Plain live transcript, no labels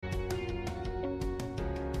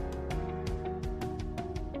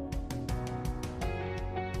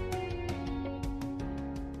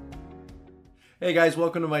Hey guys,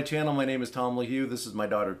 welcome to my channel. My name is Tom LaHue. This is my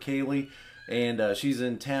daughter Kaylee, and she's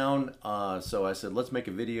in town. So I said, let's make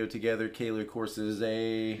a video together. Kaylee, of course, is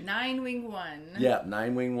a 9-wing-1. Yeah,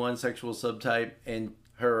 9-wing-1 sexual subtype, and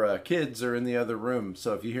her kids are in the other room.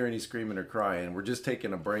 So if you hear any screaming or crying, we're just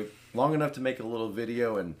taking a break long enough to make a little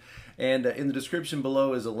video. And in the description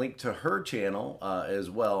below is a link to her channel as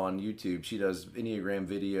well on YouTube. She does Enneagram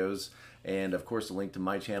videos. And of course, a link to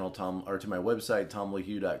my channel, to my website,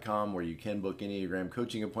 tomlahue.com, where you can book Enneagram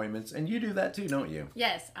coaching appointments. And you do that too, don't you?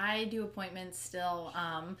 Yes, I do appointments still.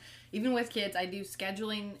 Even with kids, I do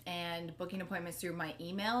scheduling and booking appointments through my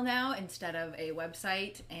email now instead of a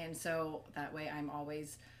website. And so that way I'm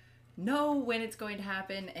always know when it's going to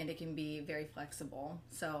happen, and it can be very flexible.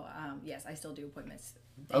 So yes, I still do appointments.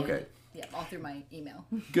 Okay. Yeah, all through my email.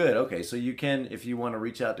 Good. Okay, so you can, if you want to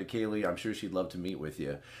reach out to Kaylee, I'm sure she'd love to meet with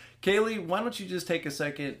you. Kaylee, why don't you just take a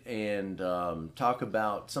second and talk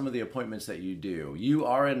about some of the appointments that you do. You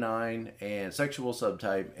are a 9 and sexual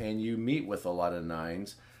subtype, and you meet with a lot of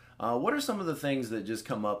 9s. What are some of the things that just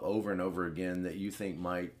come up over and over again that you think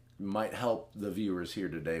might help the viewers here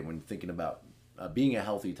today when thinking about being a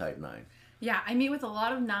healthy type 9? Yeah, I meet with a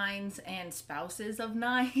lot of 9s and spouses of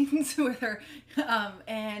 9s with her.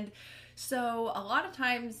 And so a lot of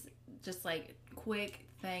times, just like quick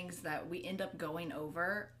things that we end up going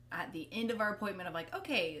over at the end of our appointment of like,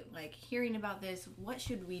 okay, like hearing about this, what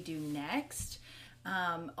should we do next?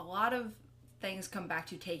 A lot of things come back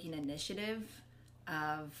to taking initiative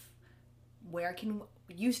of where can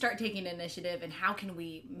you start taking initiative and how can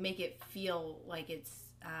we make it feel like it's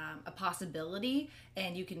a possibility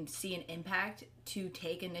and you can see an impact to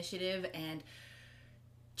take initiative and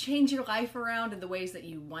change your life around in the ways that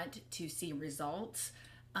you want to see results.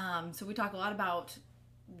 So we talk a lot about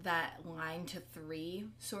that line to 3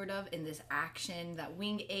 sort of in this action, that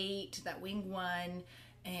wing 8, that wing 1,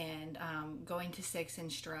 and going to 6 in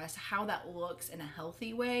stress, how that looks in a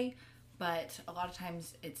healthy way. But a lot of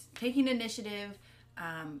times it's taking initiative.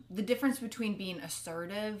 The difference between being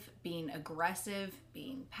assertive, being aggressive,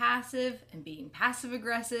 being passive, and being passive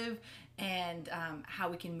aggressive, and how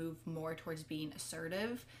we can move more towards being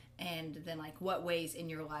assertive, and then like what ways in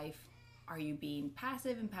your life are you being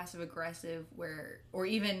passive and passive aggressive, or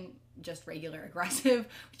even just regular aggressive,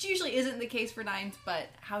 which usually isn't the case for 9s, but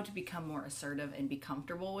how to become more assertive and be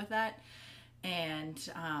comfortable with that. And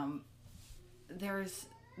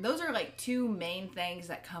those are like 2 main things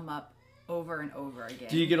that come up over and over again.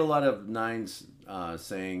 Do you get a lot of 9s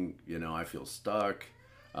saying, I feel stuck,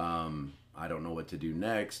 I don't know what to do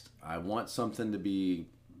next, I want something to be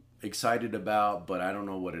excited about, but I don't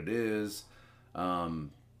know what it is?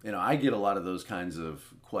 I get a lot of those kinds of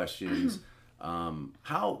questions.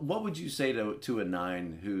 What would you say to a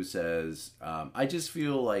 9 who says, I just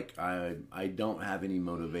feel like I don't have any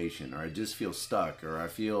motivation, or I just feel stuck, or I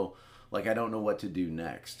feel like I don't know what to do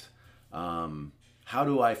next? How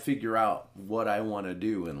do I figure out what I want to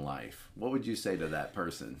do in life? What would you say to that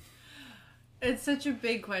person? It's such a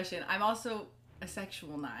big question. I'm also a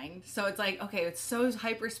sexual 9. So it's like, okay, it's so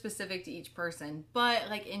hyper specific to each person. But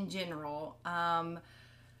like in general,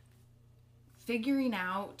 figuring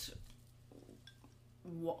out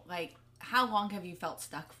like how long have you felt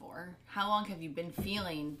stuck for? How long have you been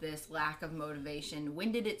feeling this lack of motivation?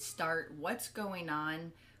 When did it start? What's going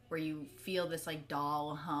on where you feel this like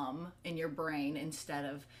dull hum in your brain instead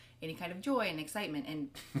of any kind of joy and excitement? And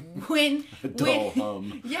when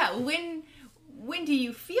hum. Yeah, when do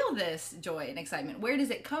you feel this joy and excitement? Where does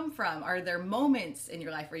it come from? Are there moments in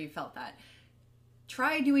your life where you felt that?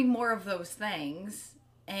 Try doing more of those things,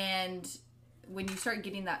 and when you start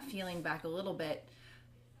getting that feeling back a little bit,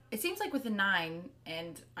 it seems like with a 9,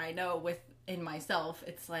 and I know in myself,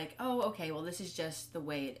 it's like, oh, okay, well, this is just the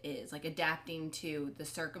way it is, like adapting to the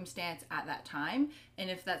circumstance at that time. And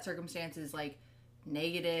if that circumstance is like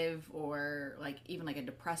negative or like even like a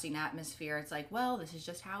depressing atmosphere, it's like, well, this is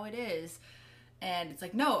just how it is. And it's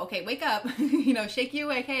like, no, okay, wake up, shake you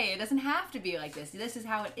awake. Hey, it doesn't have to be like this. This is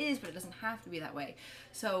how it is, but it doesn't have to be that way.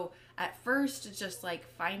 So at first, it's just like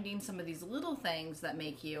finding some of these little things that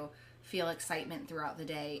make you feel excitement throughout the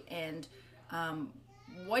day. And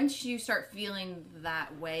once you start feeling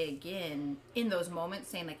that way again, in those moments,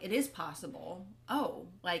 saying like, it is possible. Oh,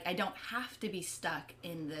 like I don't have to be stuck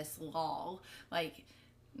in this lull. Like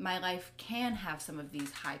my life can have some of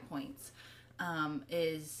these high points,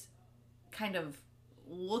 is kind of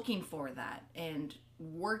looking for that and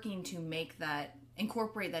working to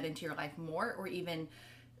incorporate that into your life more, or even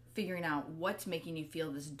figuring out what's making you feel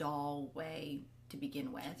this dull way to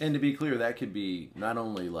begin with. And to be clear, that could be not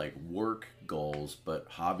only like work goals, but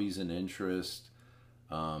hobbies and interests.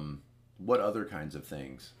 What other kinds of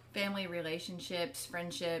things? family relationships,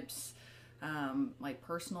 friendships, like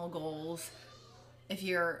personal goals. If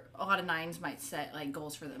you're, a lot of 9s might set like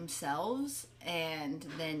goals for themselves and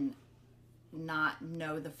then not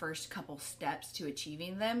know the first couple steps to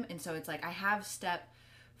achieving them. And so it's like, I have step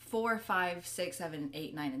 4, 5, 6, 7,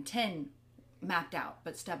 8, 9, and 10 mapped out,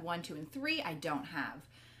 but step 1, 2, and 3 I don't have.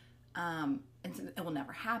 And so it will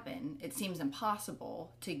never happen. It seems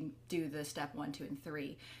impossible to do the step 1, 2, and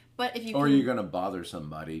 3. But if you or you're going to bother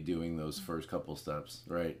somebody doing those first couple steps,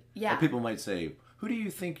 right? Yeah. Or people might say, "Who do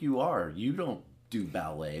you think you are? You don't do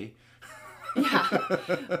ballet." Yeah.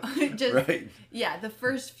 Just, right. Yeah, the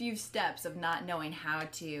first few steps of not knowing how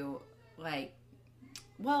to, like,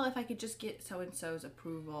 well, if I could just get so-and-so's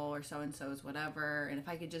approval or so-and-so's whatever, and if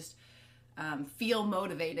I could just feel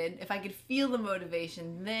motivated, if I could feel the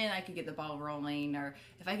motivation, then I could get the ball rolling, or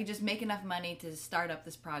if I could just make enough money to start up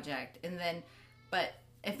this project. And then, but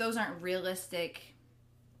if those aren't realistic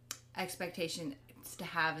expectations to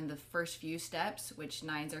have in the first few steps, which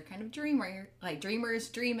 9s are kind of dreamers,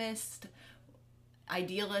 dreamist,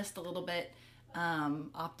 idealist a little bit,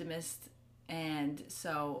 optimist, and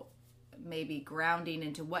so maybe grounding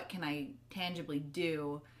into what can I tangibly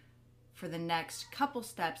do for the next couple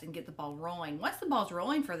steps and get the ball rolling. Once the ball's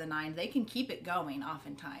rolling for the 9, they can keep it going.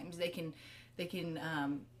 Oftentimes they can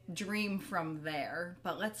dream from there.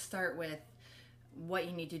 But let's start with what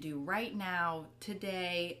you need to do right now,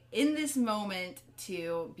 today, in this moment,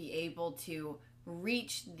 to be able to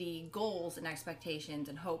reach the goals and expectations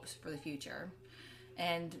and hopes for the future,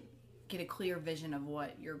 and get a clear vision of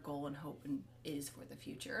what your goal and hope is for the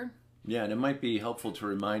future. Yeah, and it might be helpful to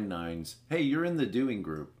remind 9s, hey, you're in the doing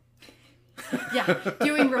group. Yeah,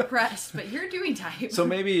 doing repressed, but you're doing type. So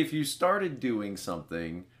maybe if you started doing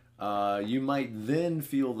something, you might then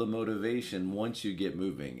feel the motivation once you get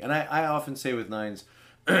moving. And I often say with 9s,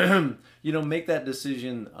 make that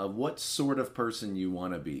decision of what sort of person you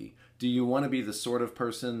want to be. Do you want to be the sort of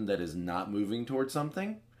person that is not moving towards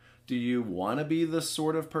something? Do you want to be the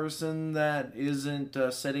sort of person that isn't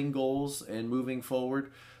setting goals and moving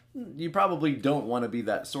forward? You probably don't want to be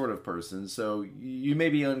that sort of person. So you may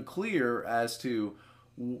be unclear as to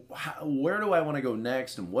where do I want to go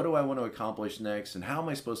next, and what do I want to accomplish next, and how am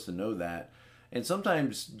I supposed to know that? And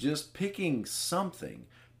sometimes just picking some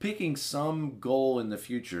goal in the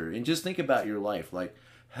future, and just think about your life, like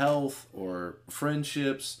health or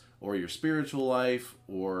friendships or your spiritual life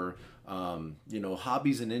or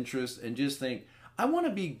hobbies and interests, and just think, I want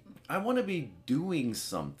to be doing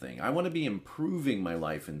something. I want to be improving my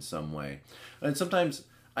life in some way. And sometimes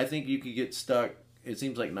I think you could get stuck. It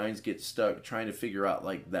seems like 9s get stuck trying to figure out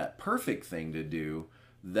like that perfect thing to do,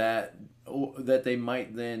 that they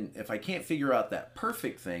might then, if I can't figure out that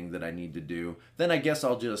perfect thing that I need to do, then I guess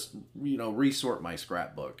I'll just, resort my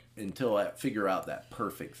scrapbook until I figure out that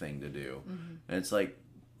perfect thing to do. Mm-hmm. And it's like,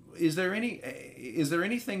 is there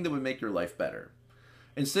anything that would make your life better?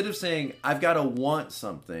 Instead of saying, I've got to want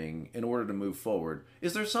something in order to move forward,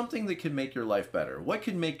 is there something that could make your life better? What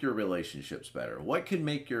could make your relationships better? What could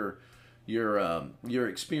make your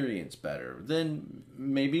experience better? Then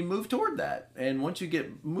maybe move toward that. And once you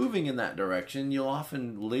get moving in that direction, you'll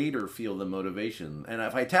often later feel the motivation. And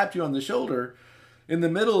if I tapped you on the shoulder in the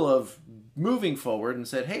middle of moving forward and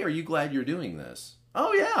said, hey, are you glad you're doing this?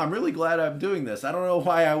 Oh yeah, I'm really glad I'm doing this. I don't know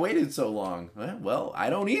why I waited so long. Well, I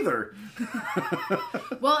don't either.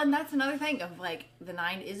 Well, and that's another thing of like, the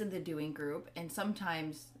 9 is in the doing group, and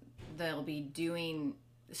sometimes they'll be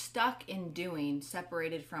stuck in doing,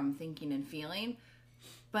 separated from thinking and feeling.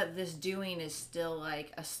 But this doing is still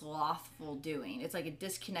like a slothful doing. It's like a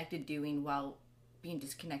disconnected doing while being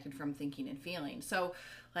disconnected from thinking and feeling. So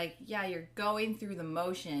like, yeah, you're going through the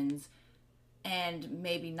motions and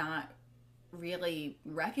maybe not really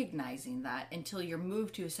recognizing that until you're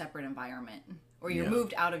moved to a separate environment, or you're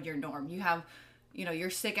moved out of your norm. You have, you're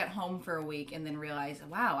sick at home for a week and then realize,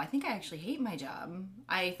 wow, I think I actually hate my job.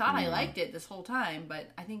 I thought I liked it this whole time, but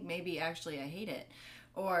I think maybe actually I hate it.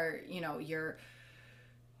 Or,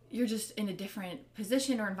 you're just in a different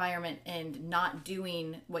position or environment and not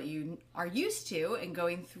doing what you are used to and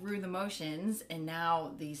going through the motions, and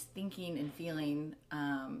now these thinking and feeling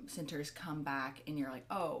centers come back and you're like,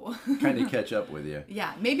 oh. Kind of catch up with you.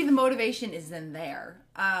 Yeah, maybe the motivation is then there.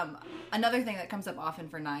 Another thing that comes up often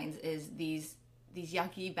for 9s is these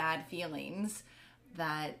yucky bad feelings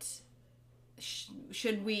that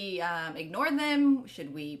should we ignore them?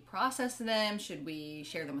 Should we process them? Should we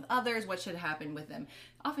share them with others? What should happen with them?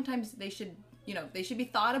 Oftentimes they should be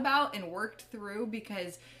thought about and worked through,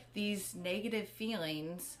 because these negative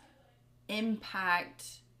feelings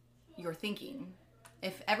impact your thinking.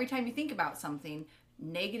 If every time you think about something,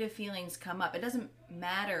 negative feelings come up, it doesn't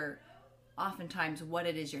matter oftentimes what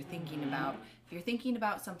it is you're thinking about. If you're thinking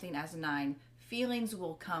about something as a 9, feelings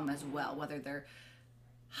will come as well, whether they're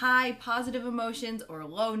high positive emotions or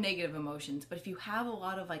low negative emotions. But if you have a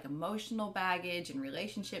lot of like emotional baggage and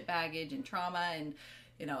relationship baggage and trauma, and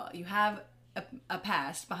you have a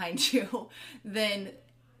past behind you, then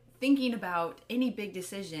thinking about any big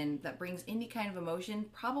decision that brings any kind of emotion,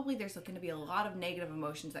 probably there's going to be a lot of negative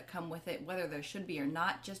emotions that come with it, whether there should be or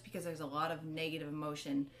not, just because there's a lot of negative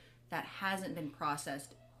emotion that hasn't been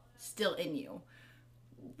processed still in you,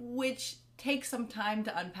 which takes some time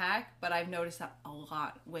to unpack. But I've noticed that a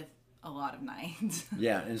lot with a lot of 9s.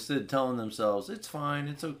 Yeah, instead of telling themselves, it's fine,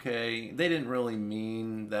 it's okay, they didn't really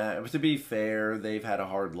mean that. To be fair, they've had a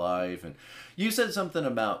hard life. And you said something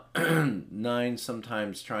about 9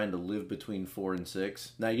 sometimes trying to live between 4 and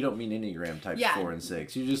 6. Now, you don't mean Enneagram types 4 and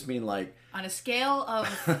 6. You just mean like... On a scale of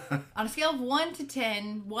 1 to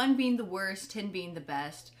 10, 1 being the worst, 10 being the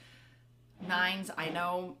best, 9s, I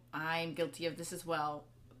know I'm guilty of this as well,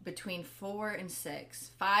 between 4 and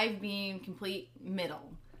 6. 5 being complete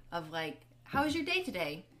middle. Of like, how was your day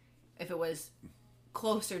today? If it was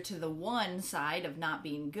closer to the 1 side of not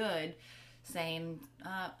being good, saying,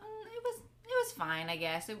 it was fine, I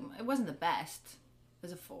guess. It wasn't the best. It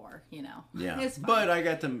was a 4, Yeah. But I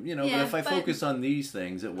got to, but if I focus on these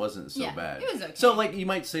things, it wasn't so bad. It was okay. So like, you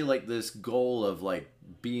might say like this goal of like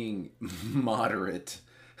being moderate,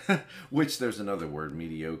 which there's another word,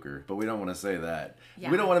 mediocre, but we don't want to say that.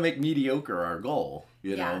 Yeah. We don't want to make mediocre our goal,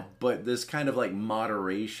 you know, but this kind of like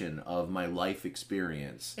moderation of my life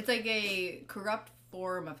experience. It's like a corrupt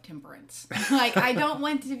form of temperance. Like, I don't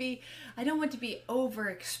want to be over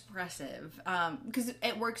expressive, because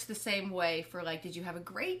it works the same way for like, did you have a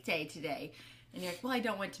great day today? And you're like, well, I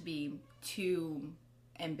don't want to be too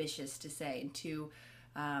ambitious to say and too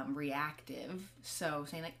reactive. So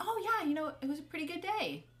saying like, oh yeah, it was a pretty good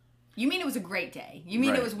day. You mean it was a great day. You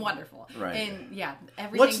mean it was wonderful. Right. And yeah,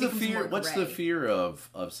 everything What's the becomes fear? more What's gray. the fear of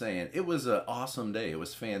saying it was an awesome day? It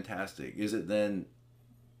was fantastic. Is it then?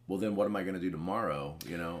 Well, then what am I going to do tomorrow?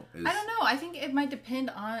 I don't know. I think it might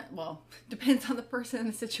depends on the person and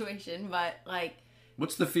the situation, but like.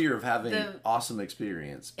 What's the fear of having awesome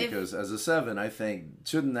experience? Because as a 7, I think,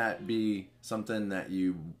 shouldn't that be something that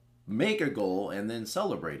you make a goal and then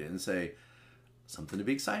celebrate it and say something to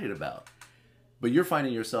be excited about? But you're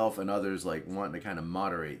finding yourself and others like wanting to kind of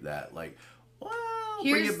moderate that, like, well,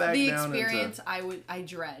 bring it back down. Here's the experience I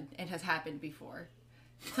dread. It has happened before.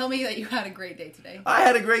 Tell me that you had a great day today. I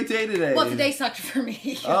had a great day today. Well, today sucked for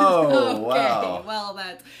me. Oh, okay. Wow. Well,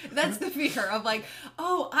 that's the fear of like,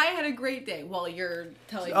 oh, I had a great day. Well, you're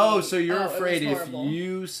telling me. Oh, so you're afraid if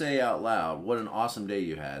you say out loud what an awesome day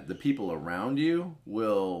you had, the people around you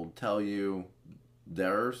will tell you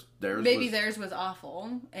theirs was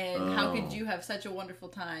awful, and how could you have such a wonderful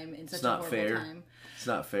time in such a horrible time? It's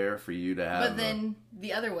not fair for you to have. But then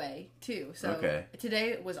the other way too. So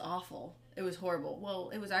today was awful. It was horrible. Well,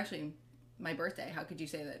 it was actually my birthday. How could you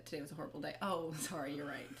say that today was a horrible day? Oh, sorry, you're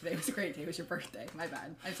right. Today was a great day. It was your birthday. My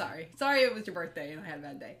bad. I'm sorry. Sorry it was your birthday and I had a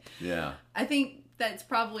bad day. Yeah. I think that's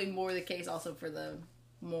probably more the case also for the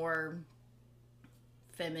more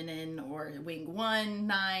feminine or wing 1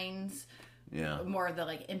 9s. Yeah. More of the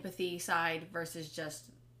like empathy side versus just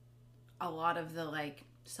a lot of the like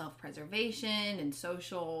self-preservation and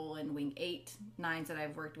social and wing 8 9s that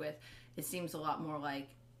I've worked with. It seems a lot more like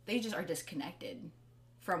they just are disconnected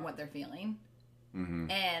from what they're feeling. Mm-hmm.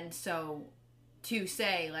 And so to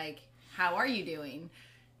say like, how are you doing?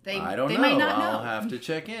 I don't know. Might not know. I'll have to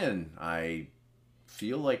check in. I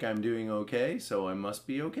feel like I'm doing okay, so I must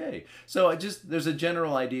be okay. So there's a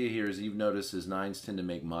general idea here, as you've noticed, is 9s tend to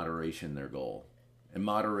make moderation their goal. And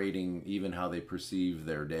moderating even how they perceive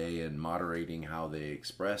their day and moderating how they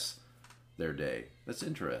express their day. That's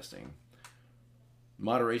interesting.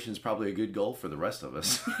 Moderation is probably a good goal for the rest of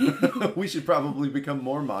us. We should probably become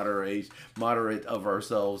more moderate of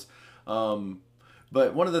ourselves.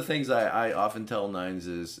 But one of the things I often tell 9s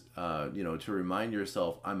is, to remind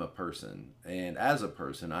yourself, I'm a person. And as a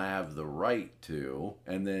person, I have the right to,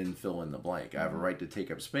 and then fill in the blank. I have a right to take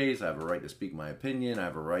up space. I have a right to speak my opinion. I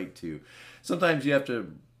have a right to, sometimes you have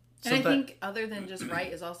to. And I think other than just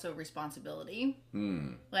right is also responsibility.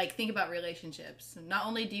 Like, think about relationships. Not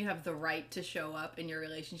only do you have the right to show up in your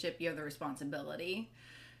relationship, you have the responsibility.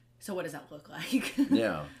 So what does that look like?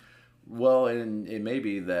 Yeah. Well, and it may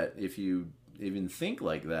be that if you even think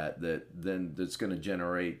like that then that's going to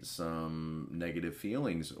generate some negative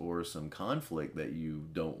feelings or some conflict that you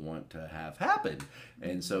don't want to have happen.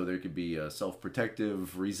 And so there could be a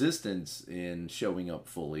self-protective resistance in showing up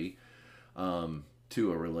fully.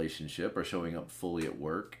 to a relationship or showing up fully at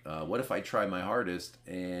work? What if I try my hardest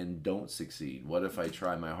and don't succeed? What if I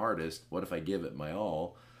try my hardest? What if I give it my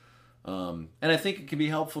all? And I think it can be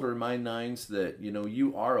helpful to remind nines that,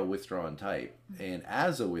 you are a withdrawn type. And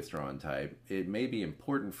as a withdrawn type, it may be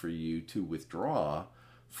important for you to withdraw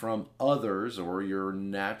from others or your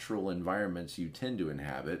natural environments you tend to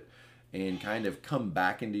inhabit and kind of come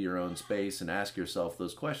back into your own space and ask yourself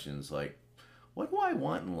those questions like, what do I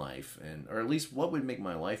want in life? Or at least what would make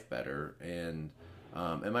my life better? And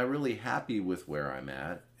am I really happy with where I'm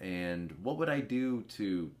at? And what would I do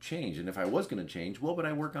to change? And if I was going to change, what would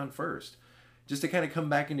I work on first? Just to kind of come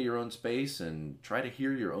back into your own space and try to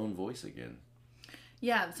hear your own voice again.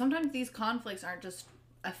 Yeah, sometimes these conflicts aren't just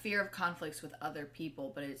a fear of conflicts with other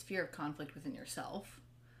people, but it's fear of conflict within yourself.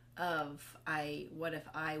 What if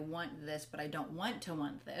I want this, but I don't want to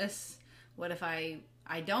want this? What if I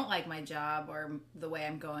don't like my job or the way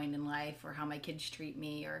I'm going in life or how my kids treat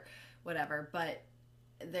me or whatever, but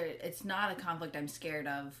it's not a conflict I'm scared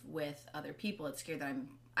of with other people. It's scared that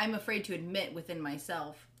I'm afraid to admit within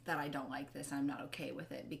myself that I don't like this and I'm not okay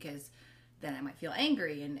with it, because then I might feel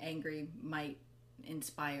angry, and angry might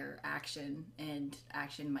inspire action, and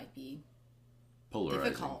action might be polarizing,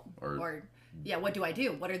 difficult. Or what do I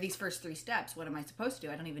do? What are these first 3 steps? What am I supposed to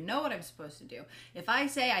do? I don't even know what I'm supposed to do. If I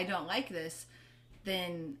say I don't like this,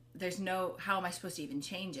 then there's how am I supposed to even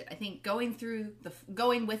change it? I think going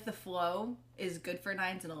with the flow is good for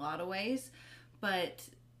nines in a lot of ways, but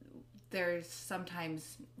there's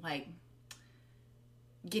sometimes like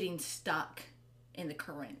getting stuck in the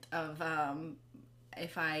current of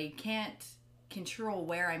if I can't control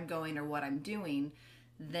where I'm going or what I'm doing,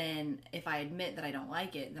 then if I admit that I don't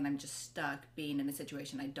like it, then I'm just stuck being in a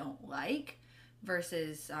situation I don't like,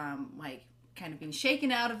 versus kind of being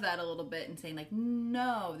shaken out of that a little bit and saying like,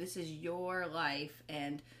 no, this is your life,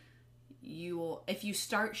 and if you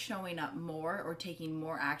start showing up more or taking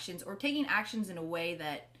more actions, or taking actions in a way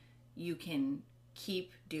that you can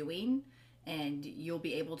keep doing and you'll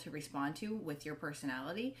be able to respond to with your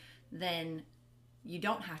personality, then you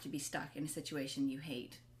don't have to be stuck in a situation you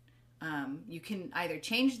hate. You can either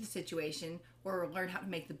change the situation or learn how to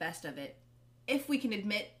make the best of it if we can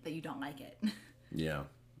admit that you don't like it. Yeah,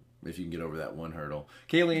 if you can get over that one hurdle.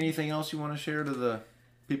 Kaylee, anything else you want to share to the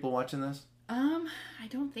people watching this? I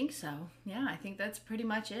don't think so. Yeah, I think that's pretty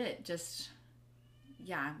much it. Just,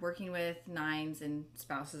 working with nines and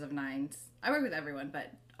spouses of nines. I work with everyone,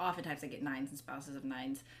 but oftentimes I get nines and spouses of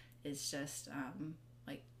nines. It's just,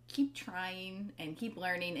 keep trying and keep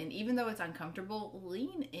learning. And even though it's uncomfortable,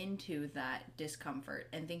 lean into that discomfort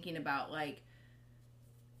and thinking about,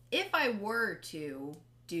 if I were to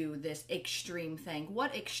do this extreme thing,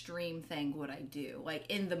 what extreme thing would I do?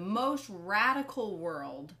 In the most radical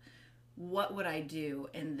world, what would I do?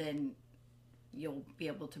 And then you'll be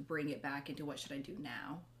able to bring it back into what should I do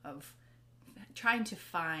now, of trying to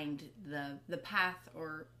find the path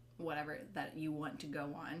or whatever that you want to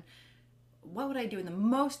go on. What would I do in the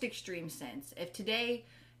most extreme sense? If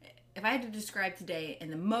I had to describe today in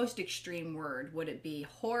the most extreme word, would it be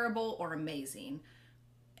horrible or amazing?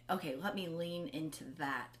 Okay, let me lean into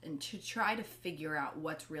that and to try to figure out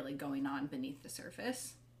what's really going on beneath the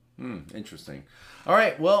surface. Interesting. All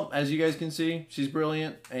right. Well, as you guys can see, she's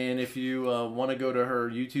brilliant. And if you want to go to her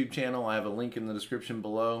YouTube channel, I have a link in the description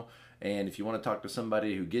below. And if you want to talk to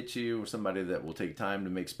somebody who gets you, or somebody that will take time to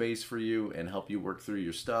make space for you and help you work through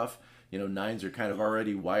your stuff, nines are kind of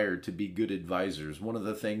already wired to be good advisors. One of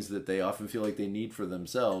the things that they often feel like they need for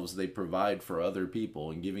themselves, they provide for other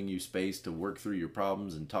people, and giving you space to work through your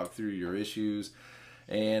problems and talk through your issues.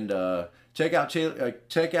 And check out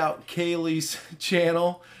Kaylee's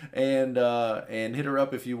channel and hit her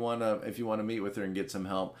up if you wanna meet with her and get some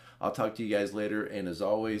help. I'll talk to you guys later, and as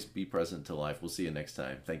always, be present to life. We'll see you next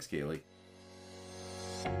time. Thanks, Kaylee.